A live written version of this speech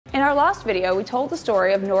In our last video, we told the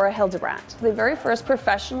story of Nora Hildebrandt, the very first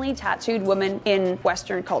professionally tattooed woman in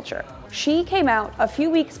Western culture. She came out a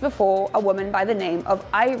few weeks before a woman by the name of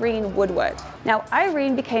Irene Woodward. Now,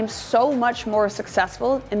 Irene became so much more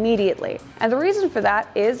successful immediately, and the reason for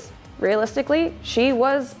that is, realistically, she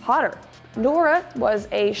was hotter. Nora was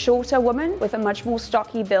a shorter woman with a much more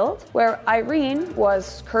stocky build, where Irene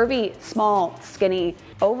was curvy, small, skinny.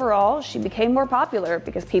 Overall, she became more popular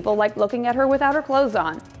because people liked looking at her without her clothes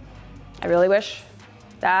on. I really wish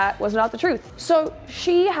that was not the truth. So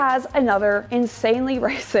she has another insanely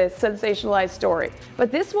racist, sensationalized story,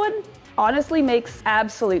 but this one honestly makes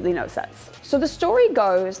absolutely no sense. So the story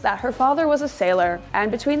goes that her father was a sailor,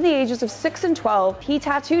 and between the ages of 6 and 12, he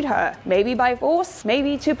tattooed her, maybe by force,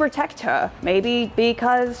 maybe to protect her, maybe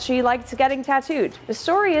because she liked getting tattooed. The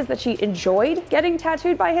story is that she enjoyed getting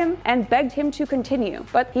tattooed by him and begged him to continue,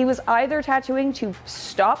 but he was either tattooing to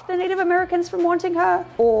stop the Native Americans from wanting her,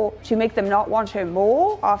 or to make them not want her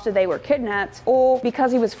more after they were kidnapped, or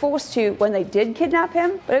because he was forced to when they did kidnap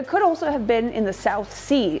him, but it could also have been in the South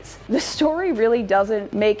Seas. The story really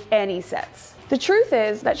doesn't make any sense. The truth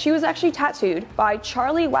is that she was actually tattooed by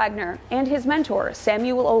Charlie Wagner and his mentor,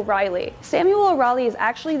 Samuel O'Reilly. Samuel O'Reilly is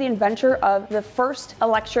actually the inventor of the first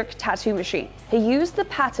electric tattoo machine. He used the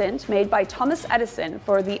patent made by Thomas Edison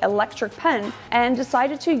for the electric pen and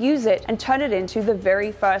decided to use it and turn it into the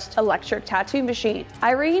very first electric tattoo machine.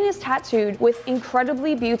 Irene is tattooed with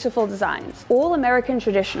incredibly beautiful designs, all American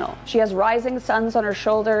traditional. She has rising suns on her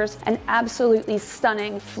shoulders and absolutely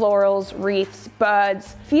stunning florals, wreaths,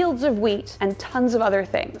 birds, fields of wheat, and tons of other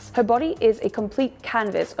things. Her body is a complete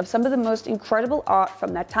canvas of some of the most incredible art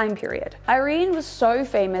from that time period. Irene was so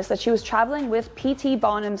famous that she was traveling with P.T.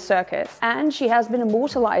 Barnum's circus, and she has been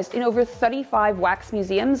immortalized in over 35 wax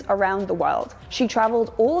museums around the world. She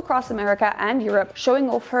traveled all across America and Europe, showing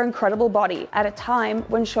off her incredible body at a time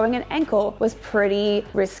when showing an ankle was pretty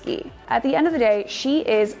risky. At the end of the day, she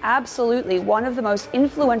is absolutely one of the most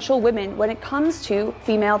influential women when it comes to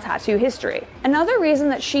female tattoo history. Another reason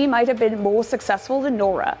that she might have been more successful than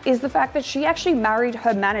Nora is the fact that she actually married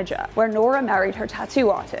her manager, where Nora married her tattoo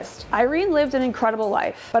artist. Irene lived an incredible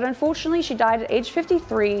life, but unfortunately she died at age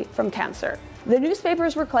 53 from cancer. The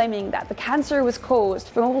newspapers were claiming that the cancer was caused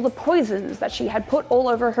from all the poisons that she had put all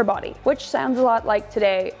over her body, which sounds a lot like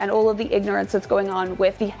today and all of the ignorance that's going on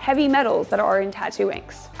with the heavy metals that are in tattoo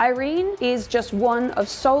inks. Irene is just one of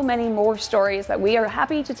so many more stories that we are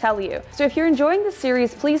happy to tell you. So if you're enjoying this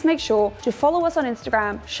series, please make sure to follow us on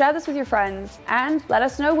Instagram, share this with your friends, and let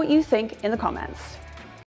us know what you think in the comments.